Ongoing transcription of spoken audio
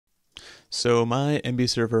So my Emby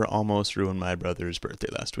server almost ruined my brother's birthday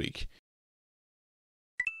last week.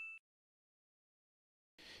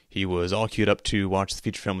 He was all queued up to watch the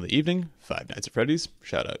feature film of the evening, Five Nights at Freddy's,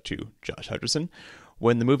 shout out to Josh Hutcherson,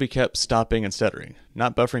 when the movie kept stopping and stuttering.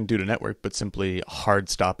 Not buffering due to network, but simply hard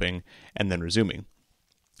stopping and then resuming.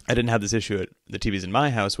 I didn't have this issue at the TVs in my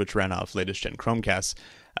house, which ran off latest gen Chromecasts,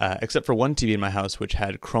 except for one TV in my house which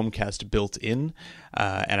had Chromecast built in,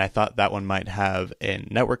 and I thought that one might have a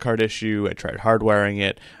network card issue. I tried hardwiring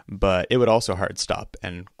it, but it would also hard stop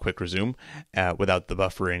and quick resume without the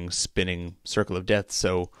buffering, spinning circle of death.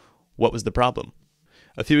 So what was the problem?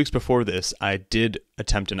 A few weeks before this, I did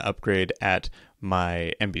attempt an upgrade at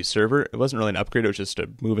my Emby server. It wasn't really an upgrade, it was just a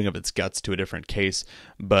moving of its guts to a different case.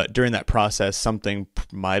 But during that process, something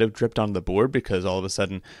might have dripped on the board because all of a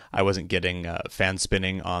sudden I wasn't getting fan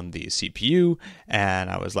spinning on the CPU. And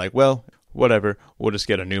I was like, well, whatever, we'll just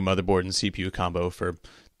get a new motherboard and CPU combo for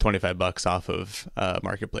 25 bucks off of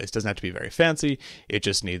Marketplace. Doesn't have to be very fancy. It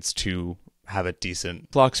just needs to have a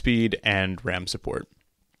decent clock speed and RAM support.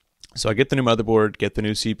 So I get the new motherboard, get the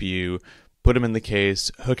new CPU, put them in the case,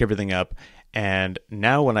 hook everything up, and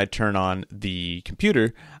now when I turn on the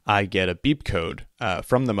computer, I get a beep code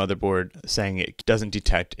from the motherboard saying it doesn't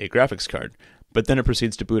detect a graphics card. But then it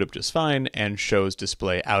proceeds to boot up just fine and shows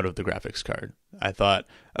display out of the graphics card. I thought,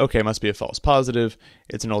 okay, must be a false positive.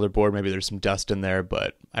 It's an older board, maybe there's some dust in there,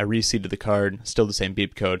 but I reseeded the card, still the same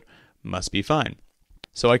beep code, must be fine.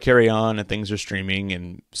 So I carry on and things are streaming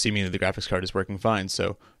and seemingly the graphics card is working fine,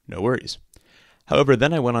 so no worries. However,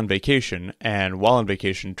 then I went on vacation, and while on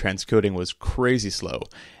vacation, transcoding was crazy slow,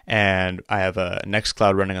 and I have a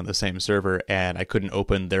Nextcloud running on the same server, and I couldn't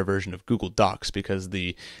open their version of Google Docs because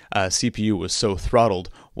the CPU was so throttled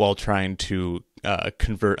while trying to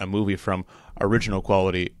convert a movie from original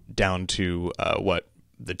quality down to what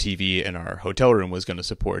the TV in our hotel room was going to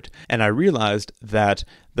support. And I realized that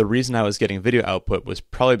the reason I was getting video output was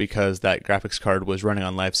probably because that graphics card was running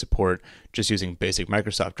on live support just using basic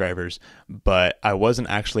Microsoft drivers, but I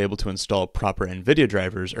wasn't actually able to install proper NVIDIA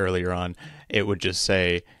drivers earlier on. It would just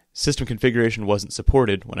say system configuration wasn't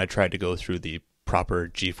supported when I tried to go through the proper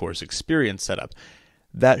GeForce Experience setup.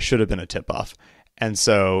 That should have been a tip-off. And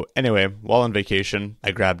so, anyway, while on vacation,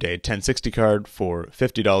 I grabbed a 1060 card for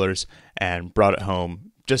 $50 and brought it home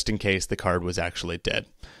just in case the card was actually dead.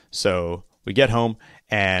 So we get home,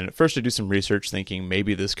 and first I do some research thinking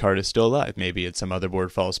maybe this card is still alive. Maybe it's a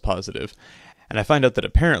motherboard false positive. And I find out that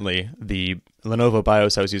apparently the Lenovo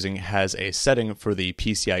BIOS I was using has a setting for the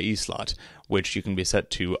PCIe slot, which you can be set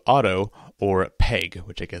to auto or PEG,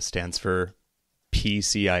 which I guess stands for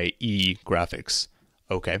PCIe graphics.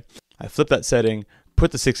 Okay. I flip that setting,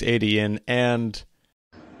 put the 680 in, and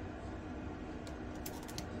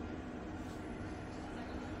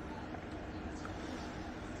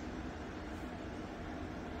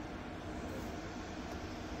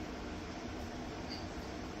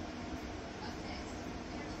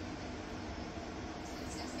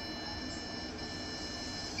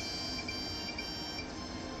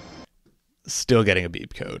still getting a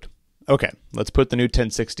beep code. Okay, let's put the new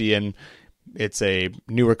 1060 in. It's a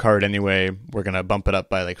newer card anyway. We're going to bump it up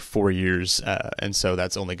by like 4 years, and so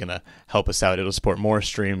that's only going to help us out. It'll support more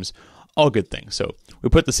streams, all good things. So we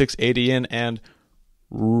put the 680 in, and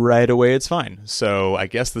right away it's fine. So I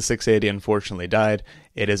guess the 680 unfortunately died.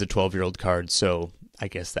 It is a 12-year-old card, so I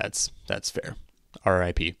guess that's fair.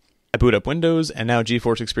 RIP. I boot up Windows, and now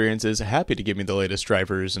GeForce Experience is happy to give me the latest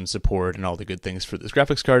drivers and support and all the good things for this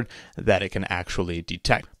graphics card that it can actually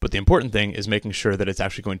detect. But the important thing is making sure that it's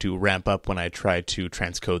actually going to ramp up when I try to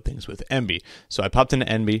transcode things with Emby. So I popped into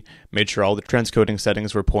Emby, made sure all the transcoding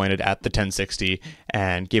settings were pointed at the 1060,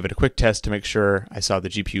 and gave it a quick test to make sure I saw the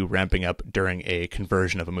GPU ramping up during a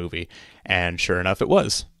conversion of a movie. And sure enough, it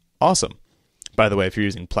was. Awesome. By the way, if you're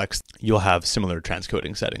using Plex, you'll have similar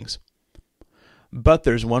transcoding settings. But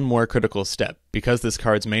there's one more critical step. Because this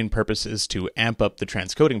card's main purpose is to amp up the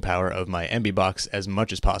transcoding power of my Emby box as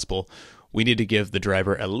much as possible, we need to give the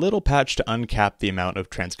driver a little patch to uncap the amount of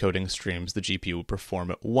transcoding streams the GPU will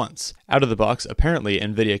perform at once. Out of the box, apparently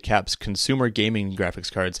NVIDIA caps consumer gaming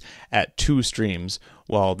graphics cards at 2 streams,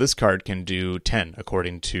 while this card can do 10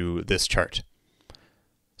 according to this chart.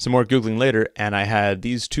 Some more Googling later, and I had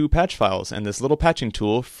these 2 patch files and this little patching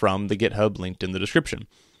tool from the GitHub linked in the description.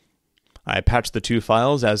 I patched the 2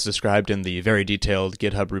 files as described in the very detailed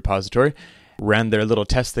GitHub repository, ran their little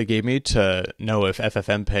test they gave me to know if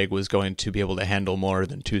FFmpeg was going to be able to handle more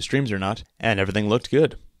than 2 streams or not, and everything looked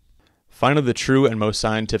good. Finally, the true and most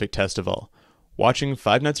scientific test of all. Watching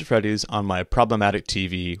Five Nights at Freddy's on my problematic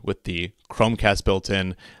TV with the Chromecast built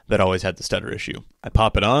in that always had the stutter issue. I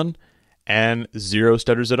pop it on, and 0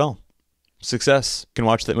 stutters at all. Success. You can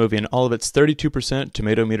watch that movie in all of its 32%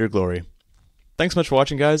 tomato meter glory. Thanks so much for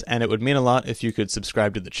watching, guys, and it would mean a lot if you could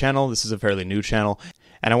subscribe to the channel. This is a fairly new channel,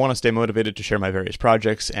 and I want to stay motivated to share my various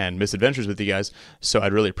projects and misadventures with you guys, so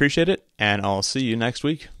I'd really appreciate it, and I'll see you next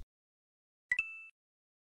week.